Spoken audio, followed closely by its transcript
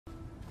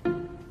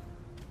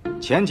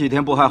前几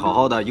天不还好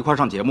好的一块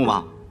上节目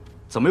吗？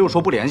怎么又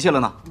说不联系了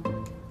呢？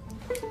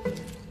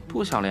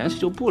不想联系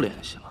就不联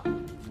系了。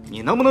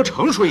你能不能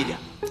成熟一点？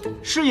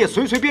事业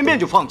随随便便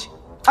就放弃，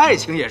爱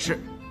情也是。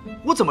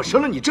我怎么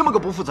生了你这么个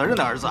不负责任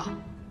的儿子啊？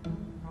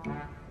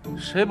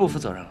谁不负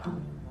责任了？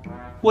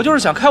我就是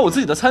想开我自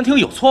己的餐厅，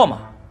有错吗？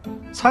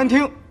餐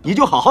厅你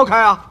就好好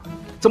开啊，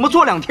怎么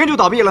做2天就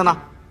倒闭了呢？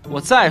我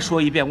再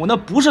说一遍，我那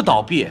不是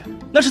倒闭，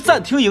那是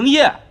暂停营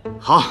业。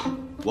好，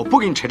我不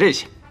跟你扯这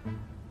些，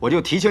我就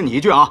提醒你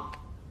一句啊，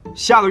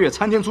下个月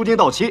餐厅租金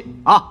到期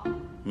啊，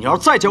你要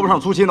是再交不上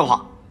租金的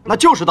话，那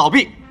就是倒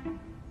闭。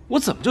我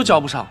怎么就交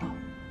不上了？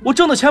我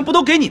挣的钱不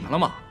都给你们了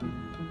吗？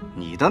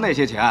你的那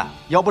些钱，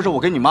要不是我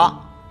跟你妈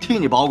替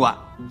你保管，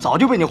早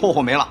就被你霍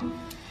霍没了。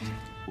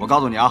我告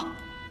诉你啊，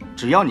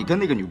只要你跟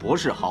那个女博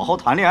士好好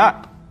谈恋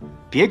爱，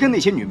别跟那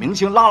些女明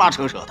星拉拉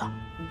扯扯的，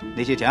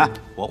那些钱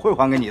我会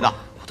还给你的。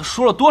我都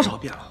说了多少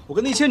遍了，我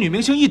跟那些女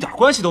明星一点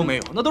关系都没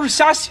有，那都是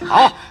瞎想。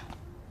好，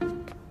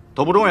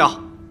都不重要，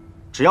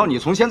只要你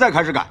从现在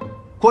开始改，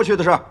过去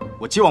的事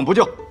我既往不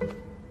咎。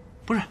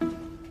不是，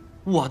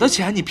我的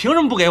钱你凭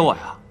什么不给我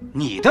呀？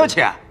你的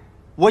钱，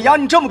我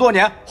养你这么多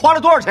年，花了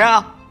多少钱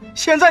啊？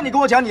现在你跟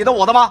我讲你的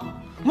我的吗？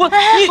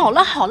哎，好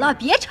了好了，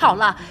别吵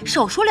了，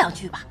少说2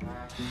句吧。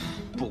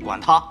不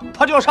管他，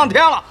他就要上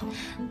天了。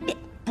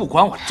不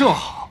管我正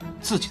好，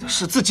自己的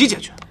事自己解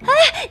决。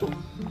哎，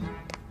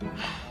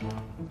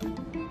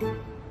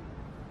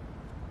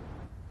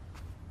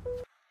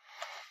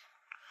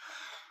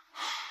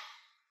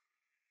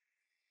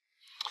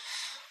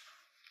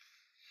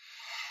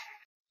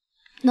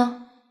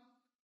那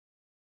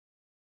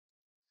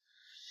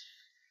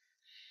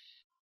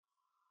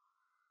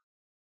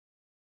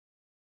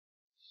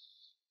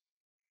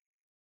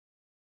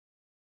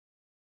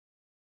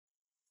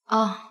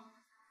啊，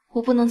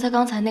我不能在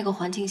刚才那个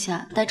环境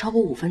下待超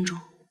过5分钟。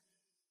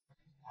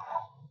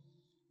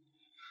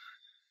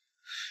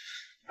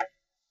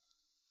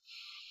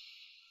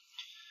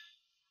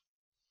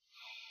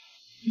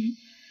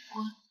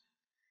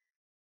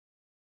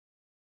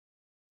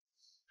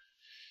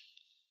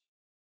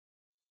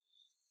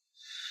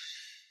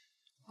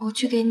我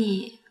去给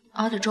你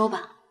熬点粥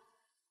吧。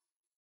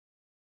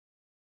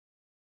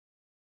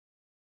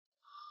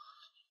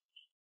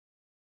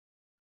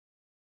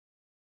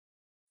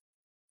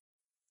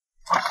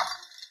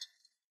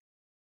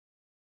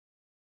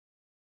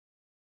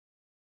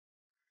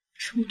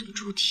这么多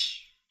猪蹄，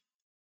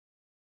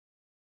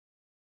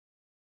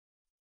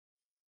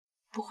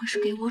不会是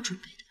给我准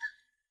备的吧？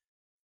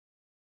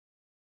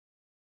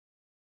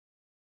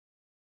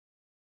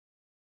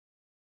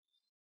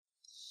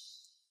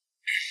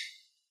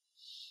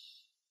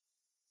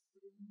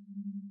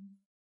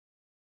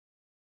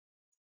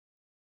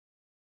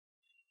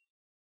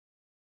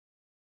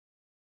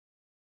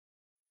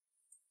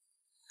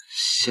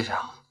谢谢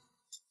啊。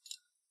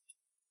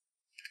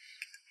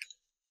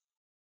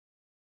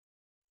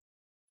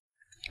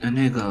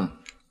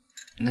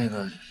那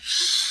个，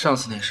上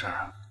次那事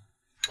儿，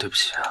对不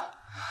起啊，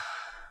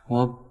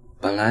我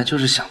本来就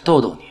是想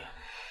逗逗你，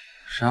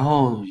然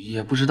后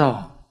也不知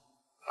道，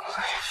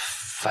哎，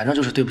反正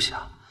就是对不起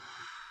啊。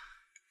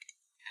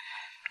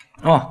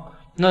哦，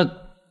那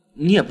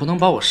你也不能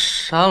把我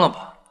删了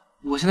吧？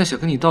我现在想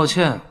跟你道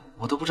歉，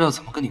我都不知道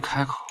怎么跟你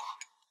开口。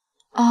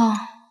哦，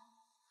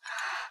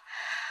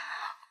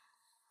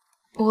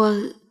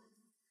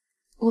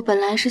我本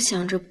来是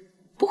想着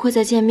不会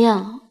再见面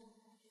了，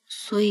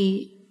所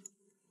以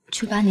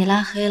就把你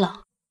拉黑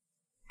了。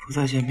不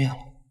再见面了？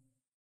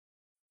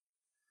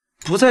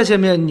不再见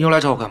面，你又来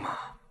找我干嘛？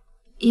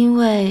因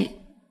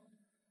为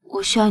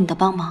我需要你的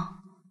帮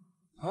忙。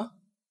啊？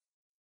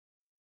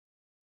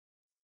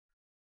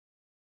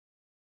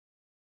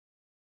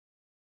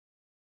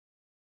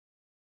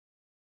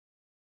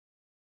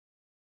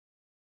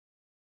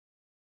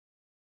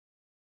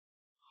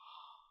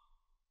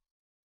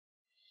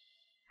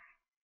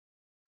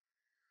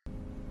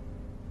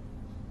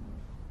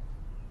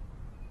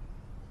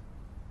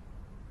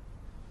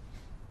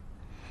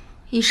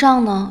以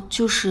上呢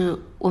就是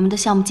我们的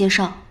项目介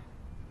绍。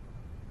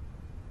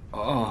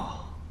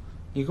哦，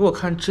你给我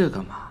看这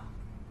干嘛？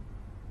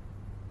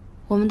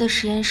我们的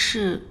实验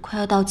室快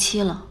要到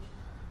期了，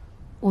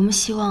我们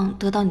希望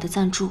得到你的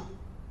赞助。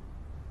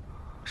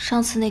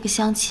上次那个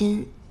相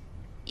亲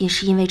也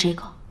是因为这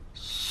个。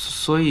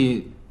所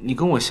以你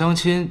跟我相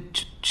亲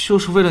就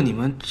是为了你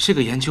们这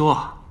个研究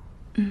啊？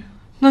嗯。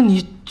那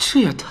你这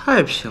也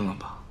太拼了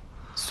吧！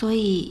所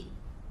以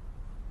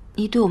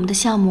你对我们的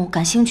项目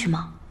感兴趣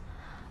吗？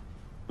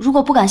如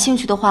果不感兴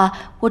趣的话，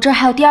我这儿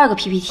还有第2个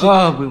PPT。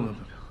啊，不用，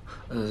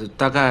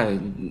大概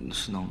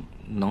是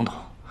能懂。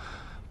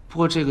不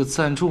过这个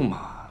赞助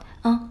嘛，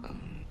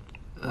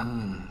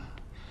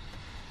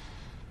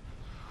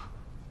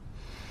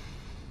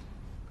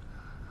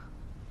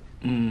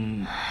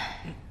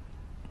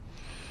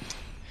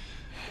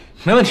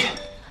没问题。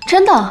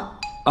真的？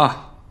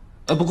啊，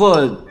不过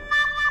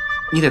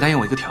你得答应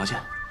我一个条件。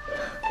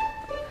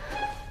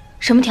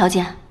什么条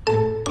件？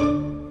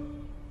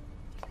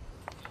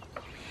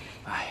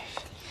哎，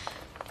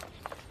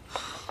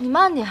你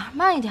慢点，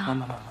慢一点。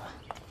慢。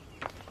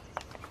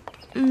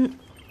嗯。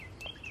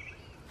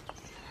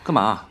干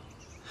嘛？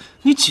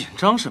你紧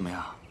张什么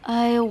呀？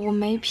哎呀，我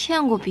没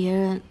骗过别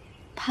人，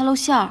拍露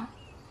馅儿。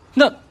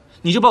那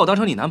你就把我当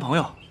成你男朋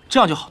友，这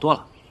样就好多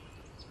了。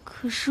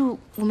可是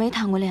我没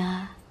谈过恋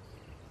爱。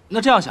那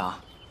这样想啊，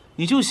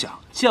你就想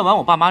见完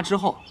我爸妈之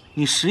后，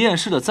你实验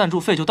室的赞助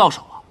费就到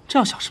手了，这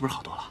样想是不是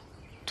好多了？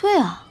对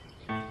啊。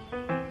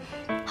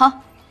好，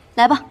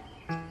来吧。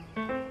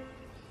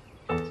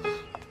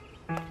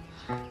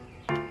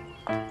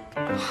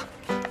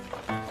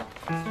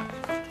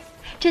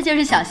这就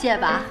是小谢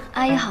吧？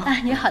阿姨好。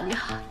你好，你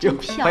好，真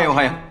漂亮。欢迎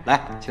欢迎，来，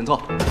请坐。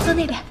坐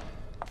那边。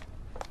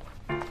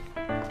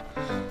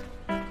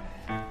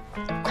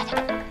快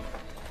点。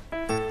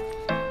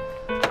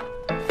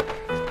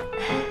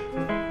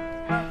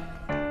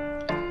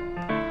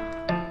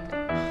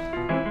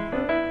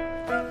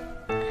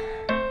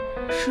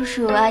叔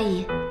叔阿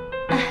姨。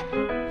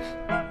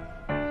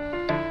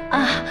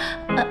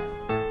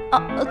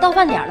到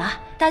饭点了，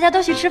大家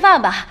都去吃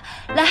饭吧。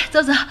来，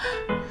走走，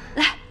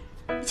来，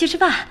去吃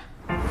饭。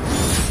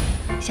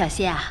小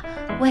谢啊，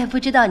我也不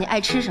知道你爱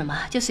吃什么，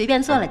就随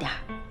便做了点儿，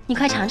你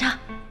快尝尝。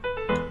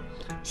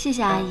谢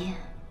谢阿姨。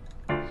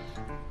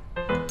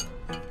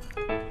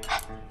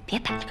别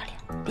摆这个脸，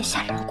别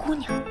吓人姑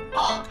娘。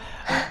哦，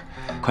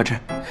快吃，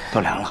都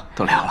凉了，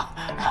都凉了。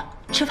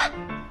吃饭。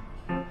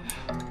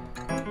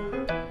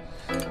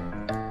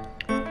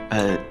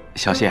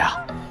小谢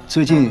啊，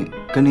最近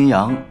跟林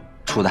阳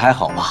处得还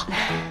好吧？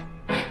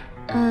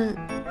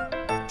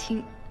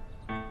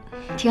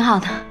挺好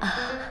的。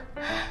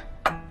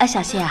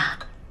小谢啊，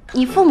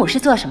你父母是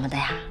做什么的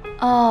呀？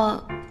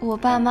哦，我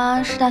爸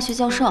妈是大学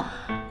教授。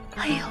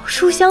哎呦，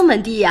书香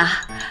门第呀！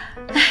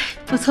哎，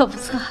不错不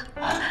错。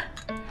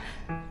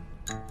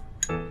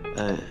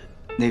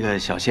那个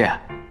小谢，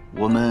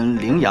我们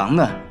林阳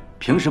呢，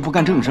平时不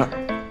干正事儿，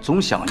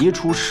总想一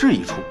出是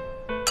一出。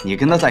你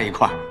跟他在一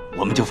块儿，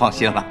我们就放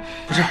心了。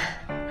不是，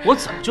我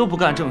怎么就不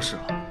干正事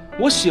了？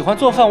我喜欢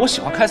做饭，我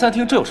喜欢开餐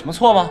厅，这有什么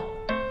错吗？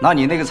那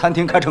你那个餐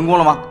厅开成功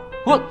了吗？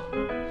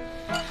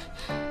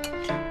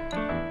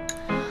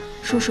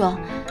叔叔，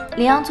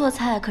林阳做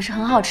菜可是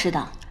很好吃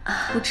的。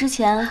我之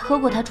前喝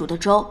过他煮的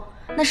粥，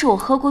那是我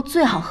喝过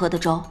最好喝的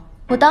粥。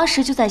我当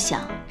时就在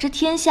想，这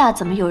天下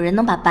怎么有人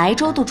能把白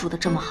粥都煮得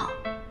这么好？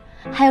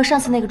还有上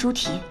次那个猪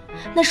蹄，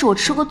那是我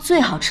吃过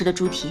最好吃的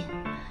猪蹄。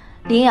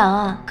林阳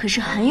啊，可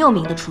是很有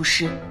名的厨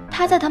师，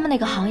他在他们那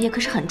个行业可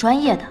是很专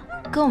业的，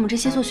跟我们这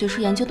些做学术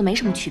研究的没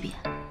什么区别。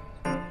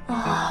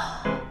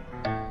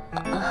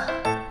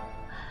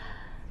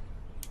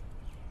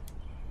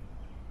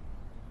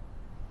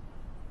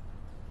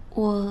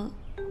我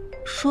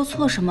说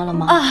错什么了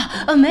吗？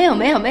没有，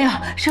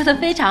说得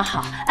非常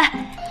好。哎，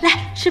来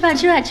吃饭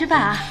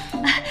啊！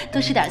来，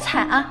多吃点菜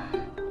啊！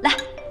来。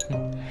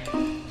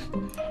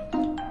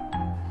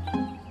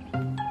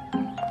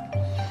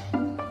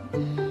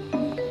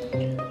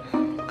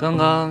刚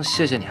刚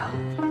谢谢你啊。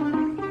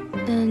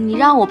你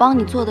让我帮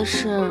你做的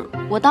事，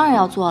我当然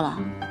要做了，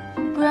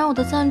不然我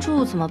的赞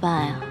助怎么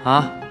办呀？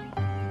啊？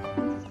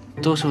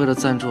都是为了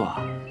赞助啊？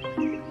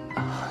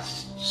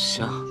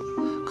行，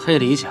可以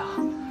理解啊。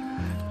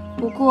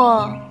不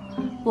过，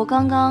我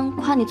刚刚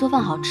夸你做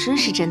饭好吃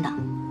是真的。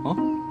哦，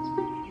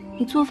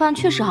你做饭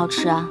确实好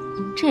吃啊，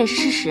这也是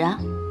事实啊。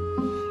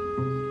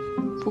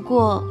不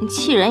过你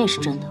气人也是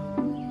真的。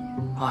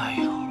哎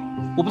呦，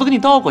我不都跟你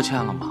道过歉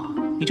了吗？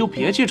你就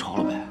别记仇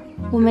了呗。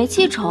我没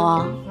记仇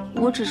啊，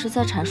我只是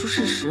在阐述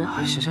事实。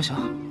行，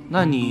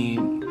那你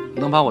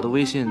能把我的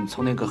微信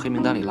从那个黑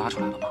名单里拉出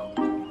来了吗？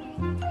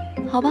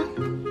好吧。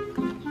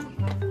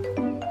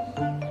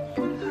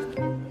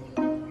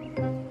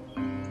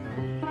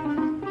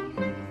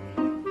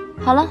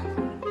好了，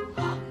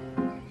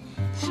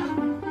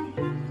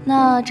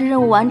那这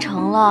任务完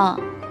成了，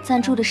赞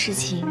助的事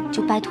情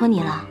就拜托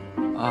你了。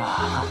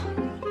啊，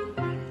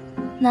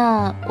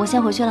那我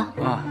先回去了。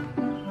啊，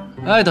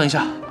哎，等一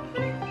下，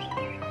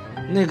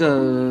那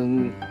个，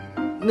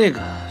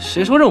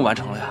谁说任务完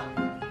成了呀？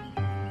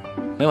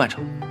没完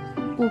成。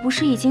我不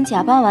是已经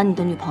假扮完你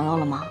的女朋友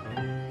了吗？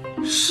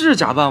是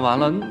假扮完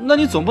了，那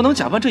你总不能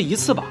假扮这一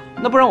次吧？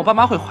那不然我爸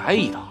妈会怀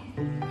疑的。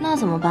那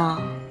怎么办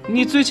啊？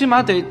你最起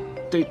码得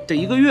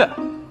1个月。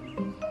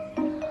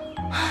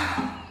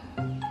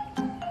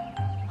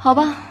好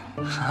吧，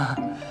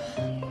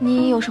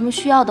你有什么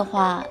需要的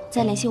话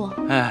再联系我。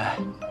哎，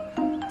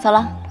走了。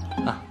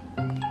啊，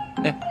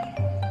哎，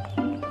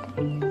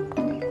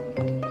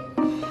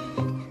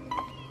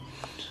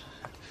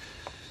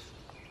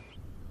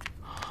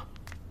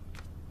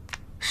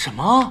什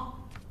么？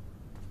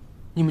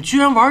你们居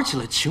然玩起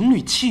了情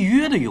侣契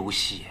约的游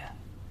戏？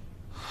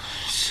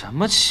什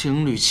么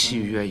情侣契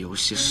约游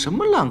戏？什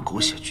么烂狗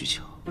血剧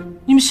情？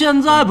你们现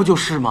在不就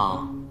是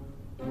吗？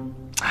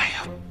哎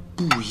呀，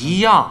不一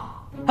样！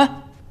哎，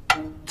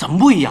怎么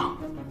不一样？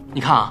你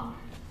看啊，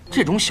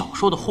这种小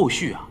说的后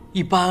续啊，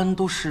一般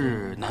都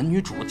是男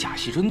女主假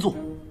戏真做，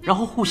然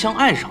后互相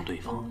爱上对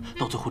方，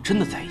到最后真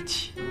的在一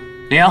起。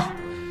林阳，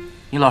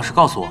你老实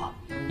告诉我，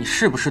你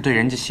是不是对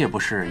人家谢博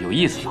士有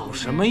意思？有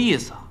什么意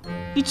思啊？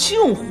你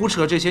净胡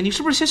扯这些，你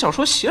是不是写小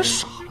说写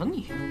傻了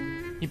你？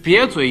你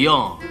别嘴硬，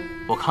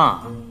我看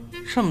啊，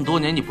这么多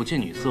年你不近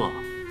女色，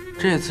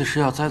这次是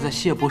要栽在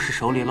谢博士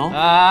手里喽？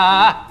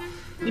哎，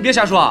你别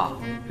瞎说啊！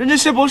人家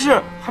谢博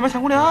士还没谈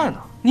过恋爱呢。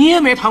你也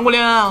没谈过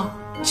恋爱啊？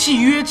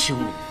契约情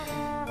侣，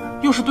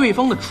又是对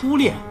方的初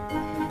恋，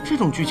这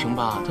种剧情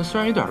吧，它虽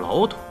然有点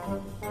老土，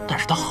但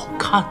是它好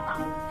看呐。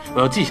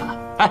我要记下来。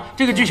哎，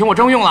这个剧情我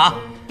征用了啊！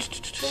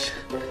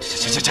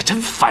这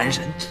真烦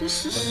人，真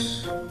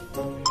是。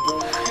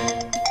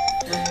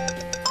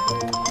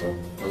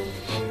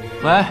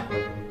喂，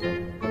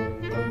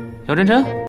小晨晨。